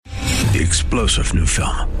the explosive new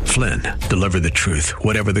film, Flynn, deliver the truth,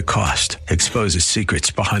 whatever the cost, exposes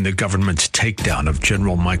secrets behind the government's takedown of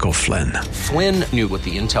General Michael Flynn. Flynn knew what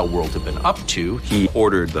the intel world had been up to. He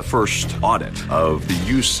ordered the first audit of the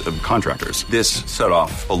use of contractors. This set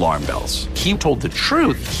off alarm bells. He told the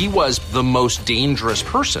truth. He was the most dangerous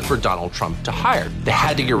person for Donald Trump to hire. They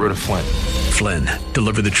had to get rid of Flynn. Flynn,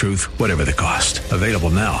 deliver the truth, whatever the cost. Available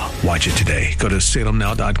now. Watch it today. Go to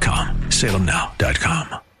salemnow.com.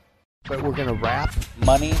 salemnow.com. But we're going to wrap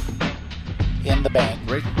money in the bank.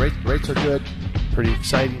 Rates are good. Pretty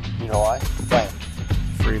exciting. You know why? Why?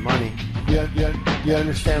 Free money. You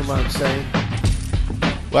understand what I'm saying?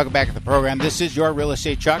 Welcome back to the program. This is your Real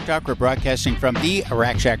Estate Chalk Talk. We're broadcasting from the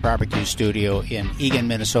Rack Shack Barbecue Studio in Eagan,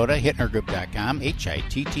 Minnesota. HittnerGroup.com.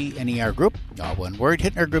 HITTNER Group. All one word.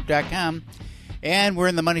 HittnerGroup.com. And we're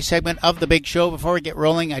in the money segment of the big show. Before we get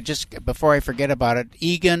rolling, before I forget about it,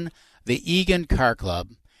 the Eagan Car Club,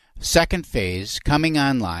 second phase, coming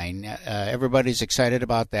online. Everybody's excited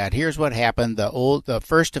about that. Here's what happened. The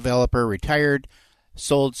first developer retired,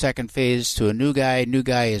 sold second phase to a new guy. New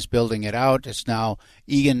guy is building it out. It's now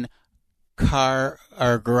Eagan Garage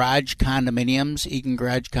Condominiums. Eagan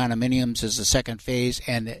Garage Condominiums is the second phase,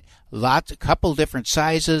 and a couple different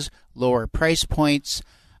sizes, lower price points.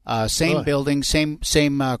 Same building, same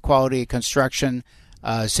quality of construction,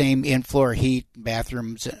 same in-floor heat,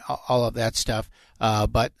 bathrooms, all of that stuff.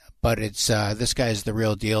 But it's this guy's the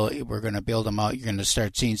real deal. We're going to build them out. You're going to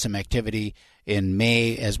start seeing some activity in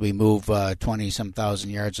May as we move 20-some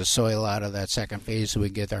thousand yards of soil out of that second phase, so we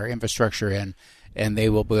can get our infrastructure in. And they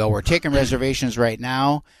will be. We're taking reservations right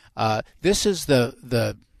now. This is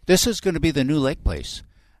this is going to be the new lake place.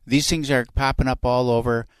 These things are popping up all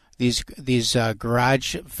over. These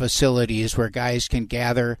garage facilities where guys can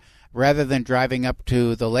gather rather than driving up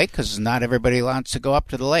to the lake, because not everybody wants to go up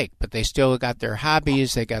to the lake, but they still got their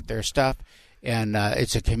hobbies, they got their stuff, and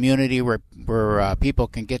it's a community where people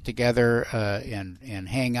can get together and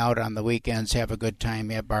hang out on the weekends, have a good time,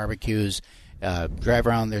 have barbecues, drive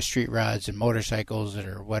around their street rods and motorcycles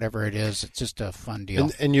or whatever it is. It's just a fun deal.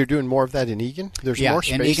 And you're doing more of that in Eagan? There's more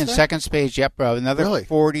space in Eagan there? second phase, yep. Another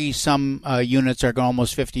 40-some units are going,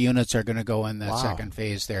 almost 50 units are going to go in that second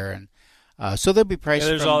phase there. And so there'll be prices.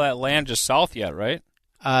 There's all that land just south yet, right?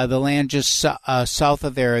 The land just south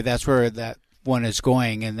of there, that's where that one is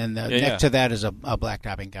going. And then next to that is a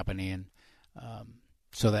blacktopping company. And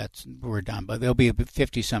so we're done. But there'll be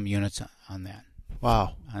 50-some units on that.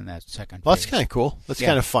 Wow. On that second phase. Well, that's kind of cool. That's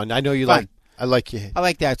kind of fun. I know you like. I like you. I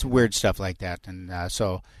like that. It's weird stuff like that. And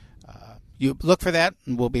so you look for that,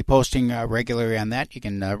 and we'll be posting regularly on that. You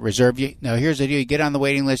can reserve. Now, here's the deal. You get on the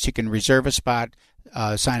waiting list. You can reserve a spot,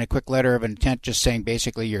 sign a quick letter of intent just saying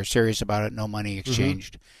basically you're serious about it, no money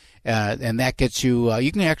exchanged. And that gets you,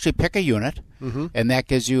 you can actually pick a unit, and that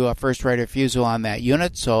gives you a first right of refusal on that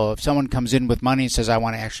unit. So if someone comes in with money and says, I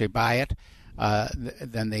want to actually buy it,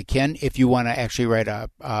 then they can. If you want to actually write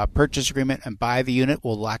a purchase agreement and buy the unit,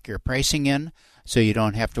 we'll lock your pricing in, so you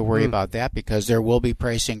don't have to worry about that, because there will be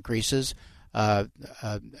price increases,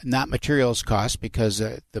 not materials costs, because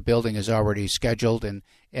the building is already scheduled and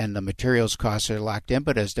the materials costs are locked in.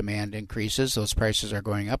 But as demand increases, those prices are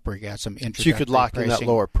going up. We got some introductory. So you could lock pricing. in that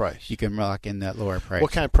lower price. You can lock in that lower price.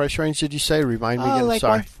 What kind of price range did you say? Remind me again. Like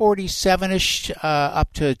Sorry. 147-ish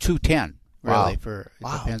up to 210. Really, it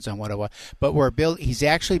depends on what it was. But he's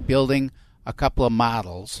actually building a couple of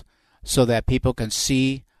models so that people can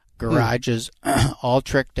see garages all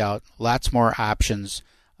tricked out, lots more options,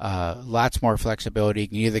 lots more flexibility. You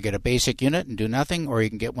can either get a basic unit and do nothing, or you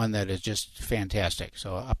can get one that is just fantastic.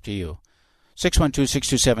 So up to you.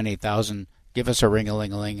 612-627-8000. Give us a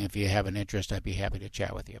ring-a-ling-a-ling if you have an interest. I'd be happy to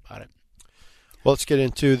chat with you about it. Well, let's get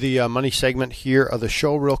into the money segment here of the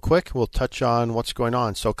show real quick. We'll touch on what's going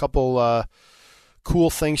on. So a couple cool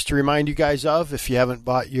things to remind you guys of. If you haven't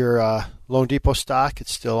bought your Loan Depot stock,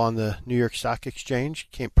 it's still on the New York Stock Exchange.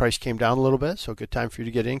 Price came down a little bit, so good time for you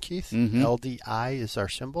to get in, Keith. LDI is our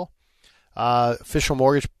symbol. Official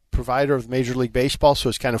mortgage provider of Major League Baseball, so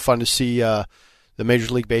it's kind of fun to see the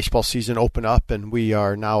Major League Baseball season open up, and we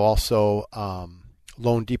are now also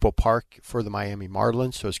Loan Depot Park for the Miami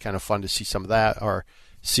Marlins, so it's kind of fun to see some of that. Our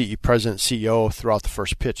president, CEO throughout the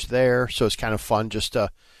first pitch there, so it's kind of fun just to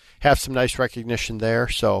have some nice recognition there.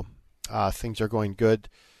 So things are going good.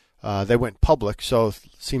 They went public, so it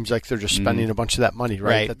seems like they're just spending a bunch of that money,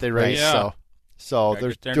 right? That they raised. Yeah. So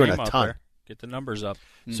they're doing a ton. Get the numbers up.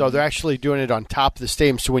 So they're actually doing it on top of the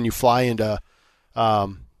stadium. So when you fly into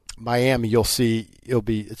Miami, you'll see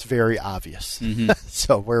it's very obvious.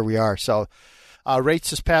 So where we are. So. Rates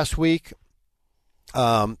this past week,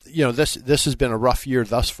 this has been a rough year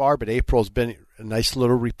thus far, but April's been a nice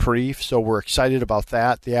little reprieve. So we're excited about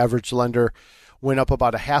that. The average lender went up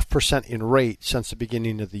about 0.5% in rate since the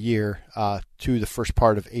beginning of the year to the first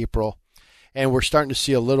part of April. And we're starting to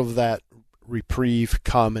see a little of that reprieve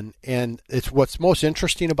come. And it's what's most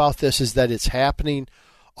interesting about this is that it's happening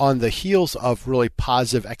on the heels of really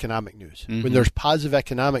positive economic news. Mm-hmm. When there's positive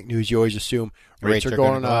economic news, you always assume rates are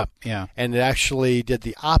going up. Yeah. And it actually did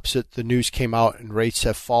the opposite. The news came out and rates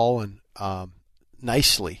have fallen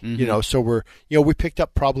nicely. Mm-hmm. So we picked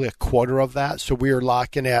up probably a quarter of that. So we are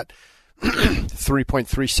locking at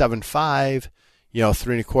 3.375,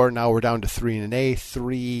 3.25. Now we're down to 3 1/8,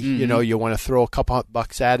 3. Mm-hmm. You want to throw a couple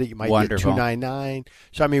bucks at it, you might Wonderful. get 2.99.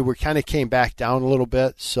 So we kind of came back down a little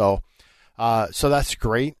bit. So that's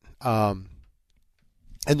great. And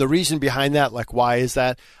the reason behind that, like why is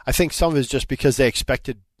that? I think some of it is just because they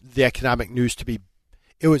expected the economic news to be,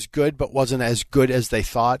 it was good, but wasn't as good as they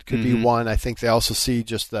thought. Could be one. I think they also see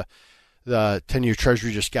just the 10-year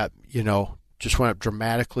Treasury just got, just went up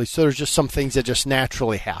dramatically. So there's just some things that just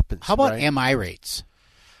naturally happen. How about right? MI rates,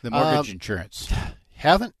 the mortgage insurance?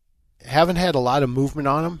 Haven't had a lot of movement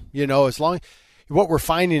on them. What we're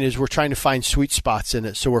finding is we're trying to find sweet spots in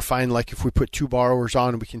it. So we're finding like if we put 2 borrowers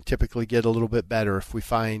on, we can typically get a little bit better. If we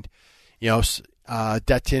find,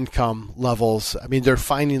 debt to income levels, they're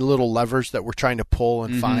finding little levers that we're trying to pull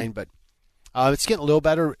and find, but it's getting a little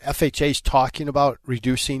better. FHA's talking about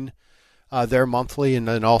reducing their monthly and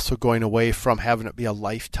then also going away from having it be a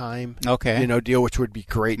lifetime deal, which would be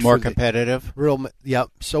great. More competitive. Yep.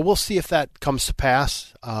 So we'll see if that comes to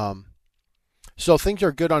pass. So things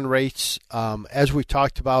are good on rates. As we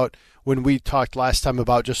talked about when we talked last time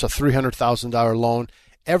about just a $300,000 loan,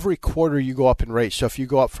 every quarter you go up in rates. So if you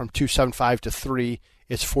go up from 2.75 to 3,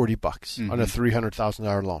 it's $40 on a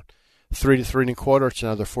 $300,000 loan. 3 to 3 1/4, it's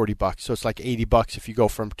another $40. So it's like $80 if you go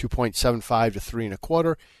from 2.75 to 3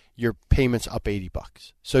 1/4. Your payment's up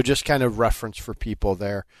 $80. So just kind of reference for people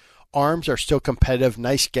there. ARMs are still competitive.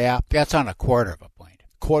 Nice gap. That's on a quarter of a point.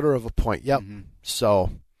 Quarter of a point. Yep.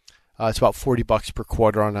 So it's about $40 per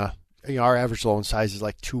quarter on our average loan size is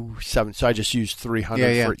like 2.7. So I just used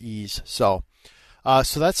 300 for ease. So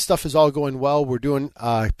that stuff is all going well. We're doing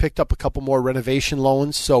picked up a couple more renovation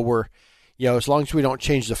loans. So we're as long as we don't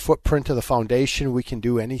change the footprint of the foundation, we can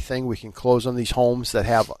do anything. We can close on these homes that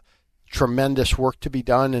have tremendous work to be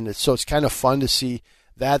done, and it's kind of fun to see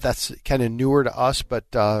that. That's kind of newer to us, but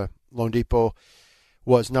Loan Depot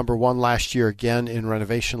was number 1 last year again in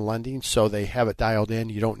renovation lending, so they have it dialed in.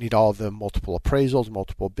 You don't need all the multiple appraisals,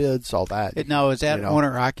 multiple bids, all that. Now, is that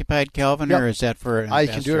owner-occupied, Calvin, or is that for an I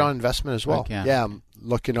investor? can do it on investment as well. Okay. Yeah, I'm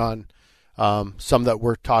looking on some that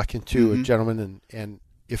we're talking to a gentleman, and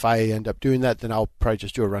if I end up doing that, then I'll probably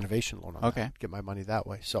just do a renovation loan on that, get my money that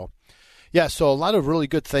way. So, yeah, so a lot of really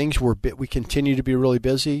good things. We continue to be really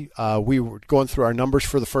busy. We were going through our numbers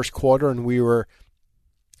for the first quarter, and we were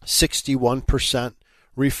 61%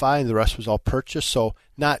 refi, and the rest was all purchase. So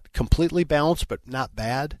not completely balanced, but not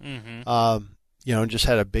bad. And just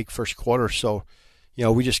had a big first quarter. So,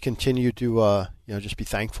 we just continue to, just be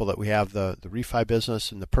thankful that we have the refi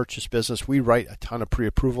business and the purchase business. We write a ton of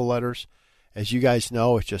pre-approval letters. As you guys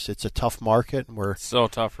know, it's a tough market, and we're so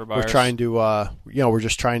tough for buyers. We're trying to, we're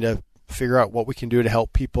just trying to figure out what we can do to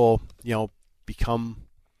help people, become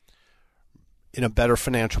in a better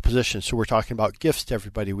financial position. So we're talking about gifts to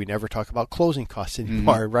everybody. We never talk about closing costs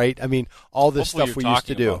anymore, right? All this Hopefully stuff we used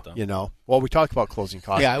to do, Well, we talk about closing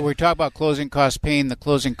costs. Yeah, we talk about closing costs, paying the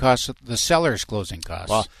closing costs, the seller's closing costs.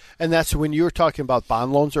 Well, and that's when you were talking about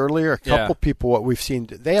bond loans earlier. A couple people, what we've seen,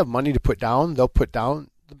 they have money to put down. They'll put down,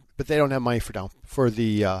 but they don't have money for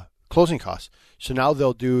the closing costs. So now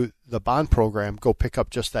they'll do the bond program, go pick up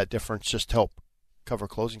just that difference just to help cover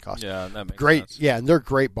closing costs. Yeah, that makes great sense. Yeah, and they're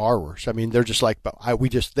great borrowers. They're just like, but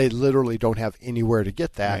they literally don't have anywhere to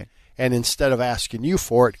get that. Right. And instead of asking you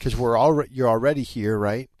for it, because you're already here,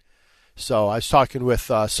 right? So I was talking with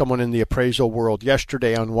someone in the appraisal world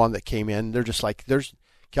yesterday on one that came in. They're just like,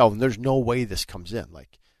 Calvin, there's no way this comes in.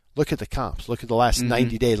 Like, look at the comps. Look at the last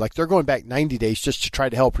 90 days. Like, they're going back 90 days just to try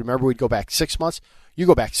to help. Remember, we'd go back 6 months. You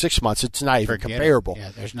go back 6 months, it's not even comparable.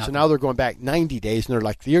 Yeah, there's nothing. So now they're going back 90 days, and they're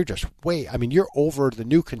like, you're just you're over the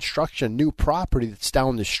new construction, new property that's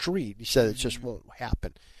down the street. He said it just won't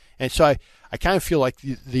happen. And so I kind of feel like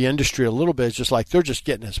the industry a little bit is just like they're just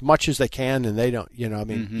getting as much as they can, and they don't,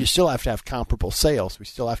 you still have to have comparable sales. We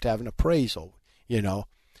still have to have an appraisal,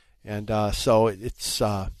 and so it's.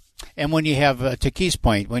 And when you have, to Keith's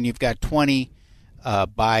point, when you've got 20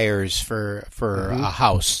 buyers for a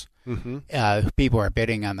house, people are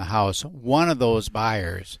bidding on the house. One of those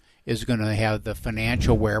buyers is going to have the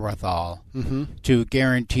financial wherewithal to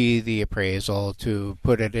guarantee the appraisal, to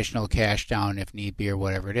put additional cash down if need be or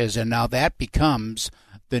whatever it is. And now that becomes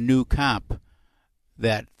the new comp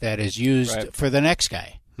that is used for the next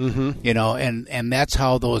guy. You know, and that's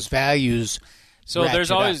how those values. So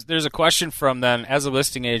there's a question from then, as a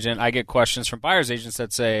listing agent, I get questions from buyer's agents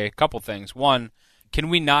that say a couple things. One, can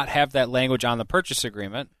we not have that language on the purchase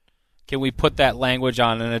agreement? Can we put that language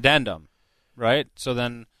on an addendum, right? So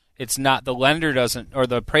then it's not, the lender doesn't, or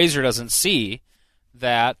the appraiser doesn't see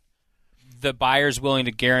that the buyer's willing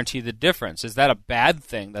to guarantee the difference. Is that a bad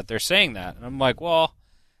thing that they're saying that? And I'm like, well,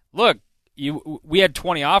 look, we had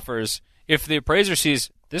 20 offers. If the appraiser sees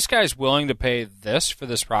this guy's willing to pay this for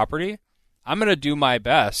this property, I'm going to do my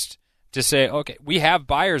best to say, okay, we have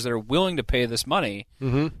buyers that are willing to pay this money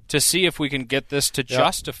to see if we can get this to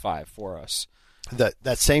justify for us.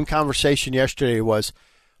 That same conversation yesterday was,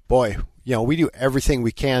 boy, you know, we do everything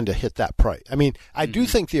we can to hit that price. I mean, I do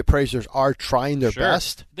think the appraisers are trying their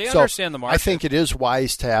best. They understand the market. I think it is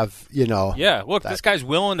wise to have, you know. Yeah, look, this guy's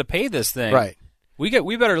willing to pay this thing. Right.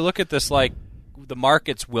 We better look at this like the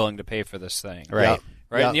market's willing to pay for this thing. Right. Yeah.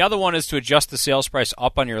 Right. Yeah. And the other one is to adjust the sales price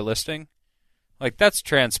up on your listing. Like, that's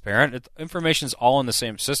transparent. Information's all in the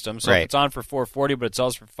same system. So if it's on for $440 but it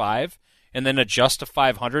sells for $5, and then adjust to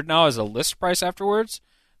 $500 now as a list price afterwards,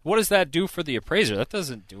 what does that do for the appraiser? That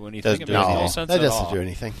doesn't do anything. It makes no sense that at doesn't all. do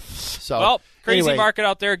anything. So, well, crazy anyway. market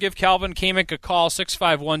out there. Give Calvin Kamick a call,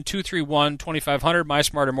 651-231-2500,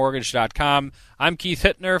 mysmartermortgage.com. I'm Keith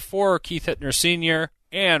Hittner for Keith Hittner Sr.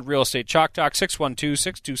 and Real Estate Chalk Talk,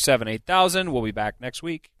 612-627-8000. We'll be back next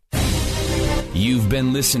week. You've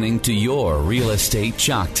been listening to your Real Estate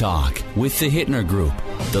Chalk Talk with the Hittner Group,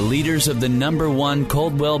 the leaders of the #1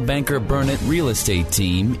 Coldwell Banker Burnett real estate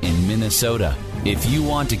team in Minnesota. If you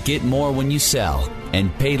want to get more when you sell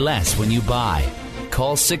and pay less when you buy,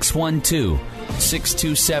 call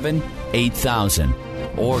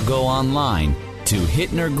 612-627-8000 or go online to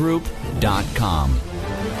hittnergroup.com.